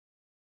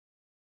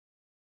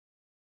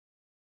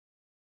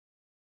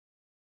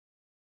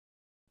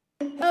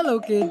Hello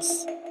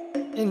kids!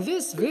 In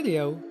this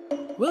video,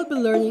 we'll be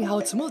learning how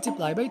to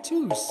multiply by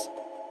 2's.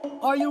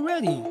 Are you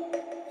ready?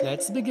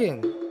 Let's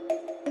begin.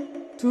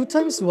 2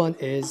 times 1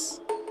 is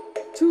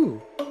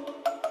 2.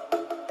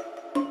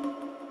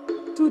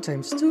 2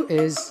 times 2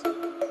 is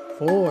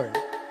 4.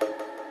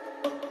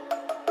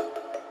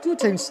 2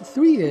 times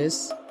 3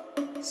 is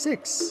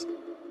 6.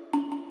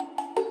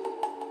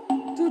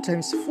 2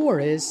 times 4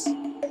 is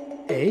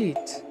 8.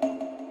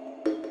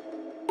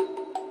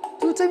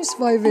 2 times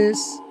 5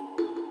 is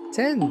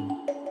 10.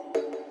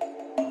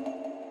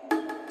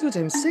 2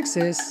 times 6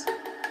 is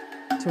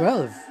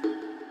 12.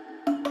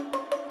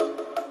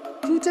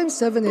 2 times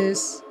 7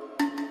 is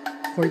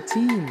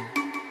 14.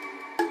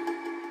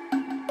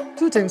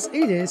 2 times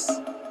 8 is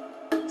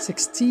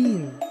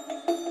 16.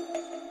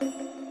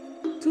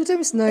 2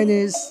 times 9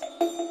 is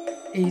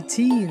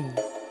 18.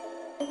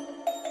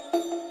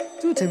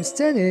 2 times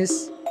 10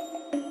 is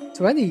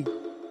 20.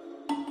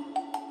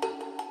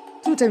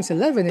 2 times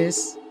 11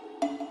 is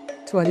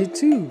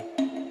 22.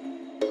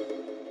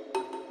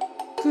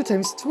 2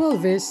 times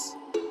 12 is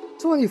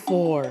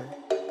 24.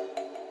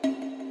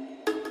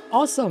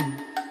 Awesome!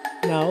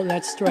 Now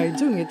let's try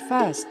doing it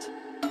fast.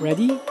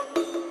 Ready?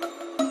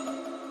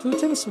 2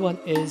 times 1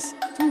 is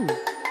 2.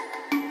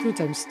 2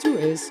 times 2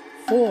 is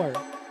 4.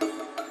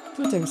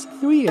 2 times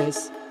 3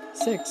 is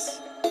 6.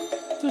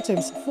 2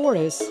 times 4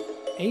 is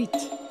 8.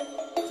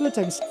 2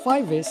 times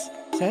 5 is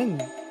 10.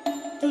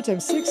 2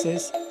 times 6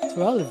 is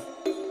 12.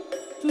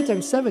 2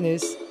 times 7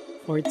 is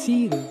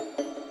 14.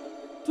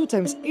 2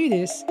 times 8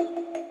 is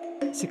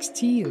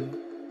 16.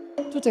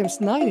 2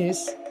 times 9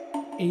 is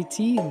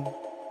 18.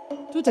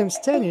 2 times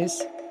 10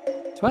 is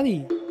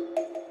 20.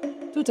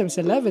 2 times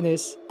 11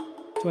 is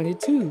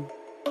 22.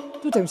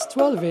 2 times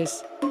 12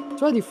 is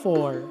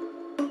 24.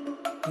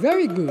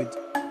 Very good.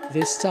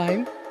 This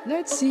time,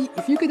 let's see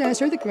if you can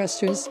answer the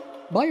questions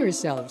by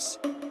yourselves.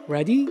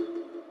 Ready?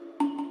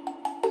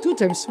 2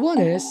 times 1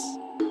 is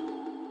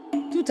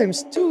 2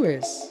 times 2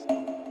 is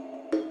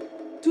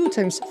 2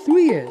 times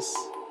 3 is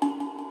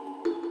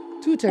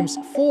 2 times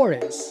 4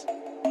 is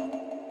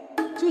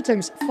 2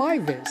 times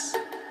 5 is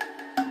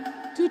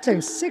 2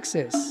 times 6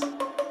 is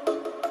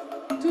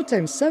 2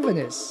 times 7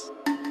 is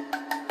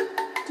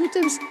 2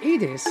 times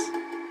 8 is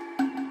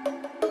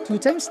 2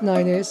 times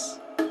 9 is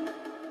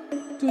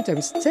 2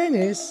 times 10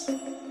 is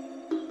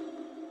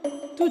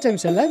 2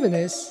 times 11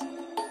 is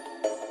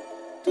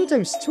 2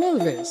 times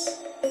 12 is.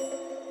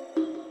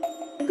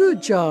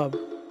 Good job!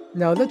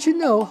 Now that you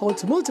know how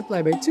to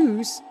multiply by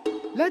 2's,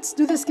 let's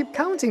do the skip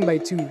counting by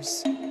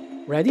 2's.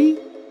 Ready?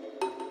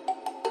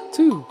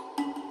 2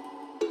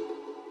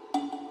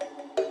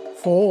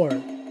 4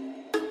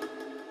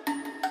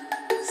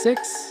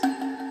 6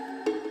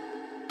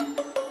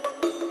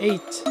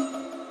 8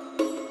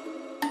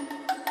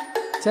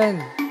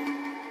 10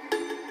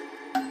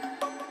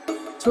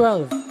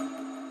 12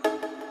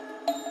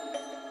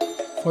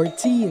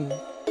 14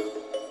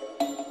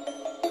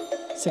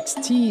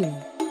 16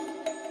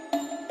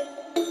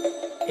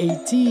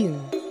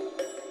 18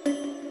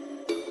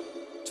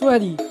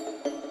 20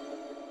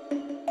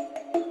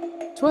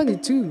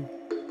 22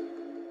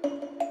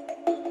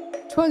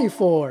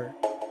 24.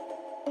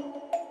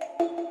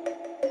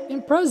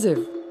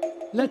 Impressive!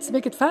 Let's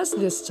make it fast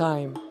this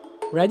time.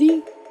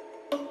 Ready?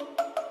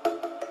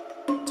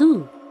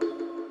 2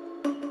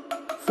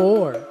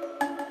 4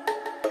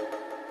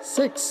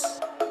 6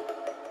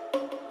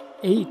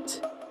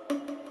 8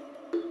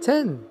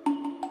 10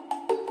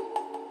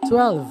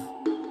 12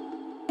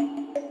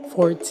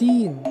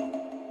 14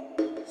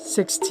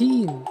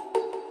 16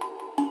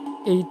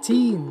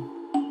 18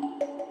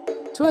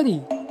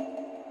 20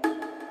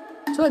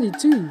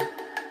 22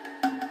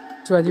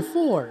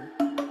 24.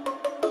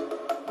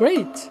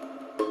 Great!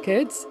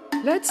 Kids,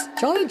 let's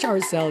challenge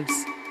ourselves.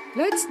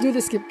 Let's do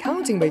the skip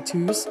counting by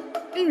 2's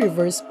in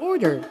reverse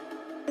order.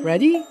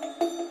 Ready?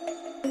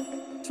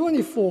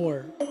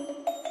 24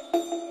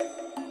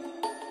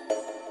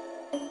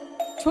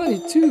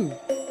 22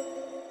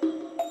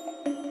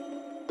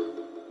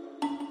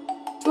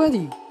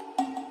 20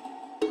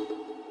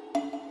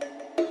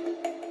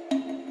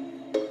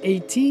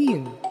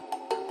 18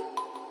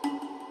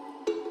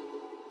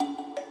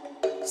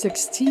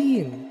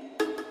 16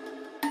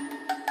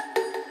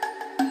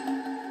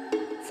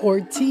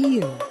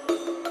 14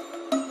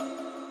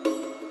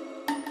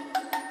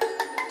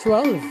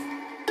 12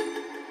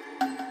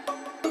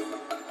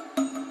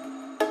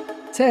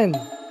 10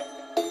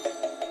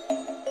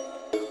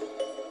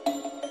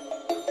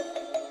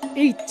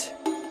 8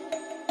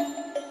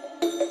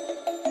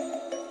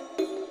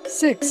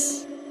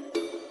 6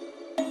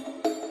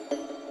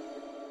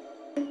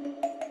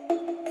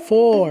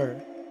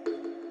 4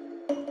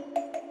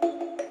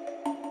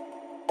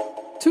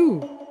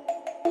 2.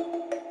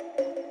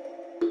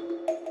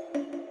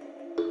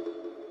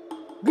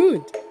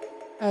 Good.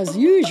 As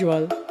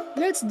usual,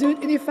 let's do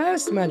it in a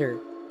fast manner.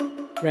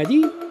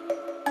 Ready?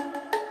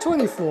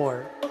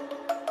 24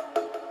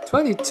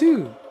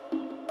 22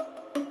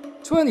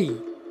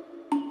 20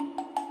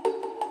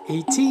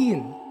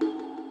 18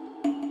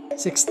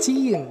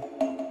 16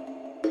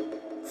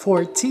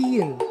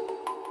 14,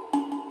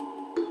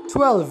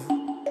 12,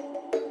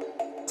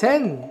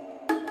 10,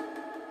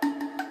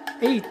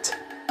 8,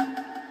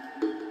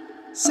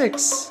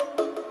 6,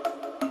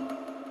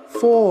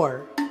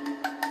 4,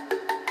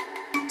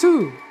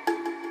 2.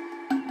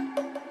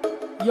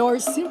 You're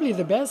simply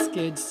the best,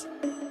 kids.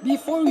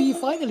 Before we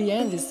finally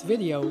end this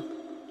video,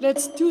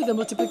 let's do the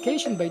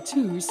multiplication by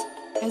 2's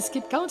and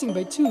skip counting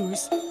by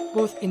 2's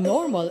both in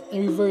normal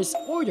and reverse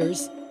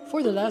orders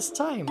for the last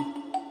time.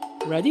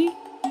 Ready?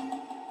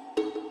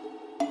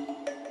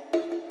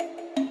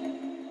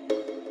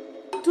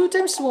 2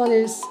 times 1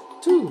 is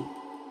 2.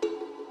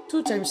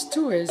 2 times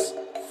 2 is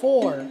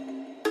 4.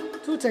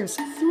 2 times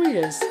 3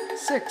 is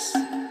 6.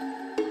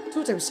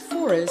 2 times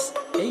 4 is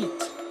 8.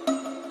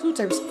 2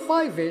 times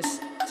 5 is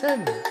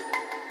 10.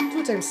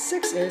 2 times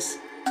 6 is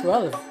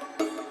 12.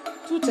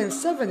 2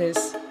 times 7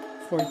 is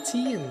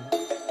 14.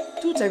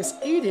 2 times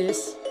 8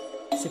 is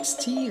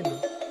 16.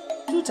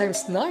 2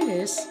 times 9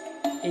 is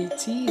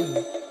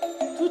 18.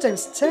 2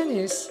 times 10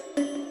 is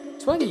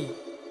 20.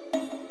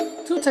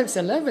 2 times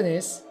 11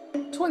 is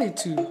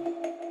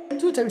 22.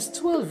 2 times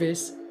 12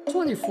 is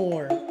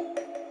 24.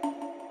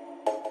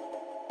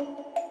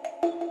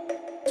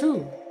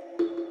 2,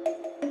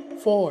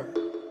 4,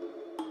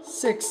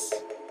 6,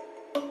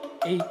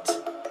 8,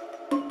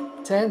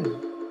 10,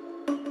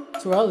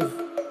 12,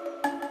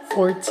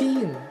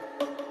 14,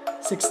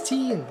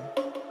 16,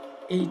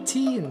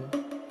 18,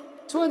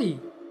 20,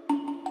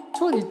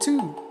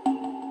 22,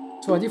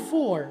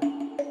 24,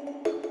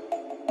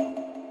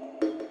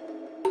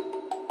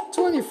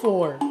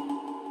 24,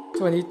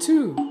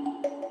 22,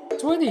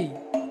 20,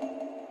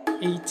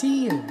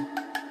 18,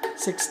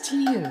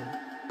 16,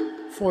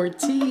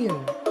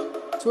 14,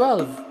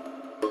 12,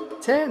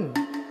 10,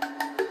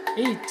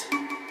 8,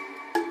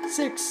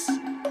 6,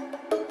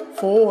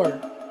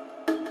 4,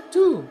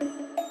 2.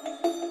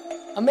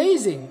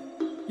 Amazing!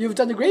 You've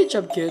done a great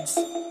job, kids.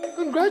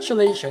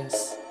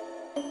 Congratulations!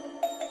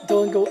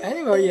 Don't go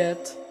anywhere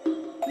yet.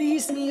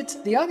 Please meet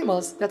the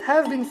animals that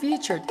have been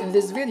featured in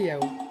this video.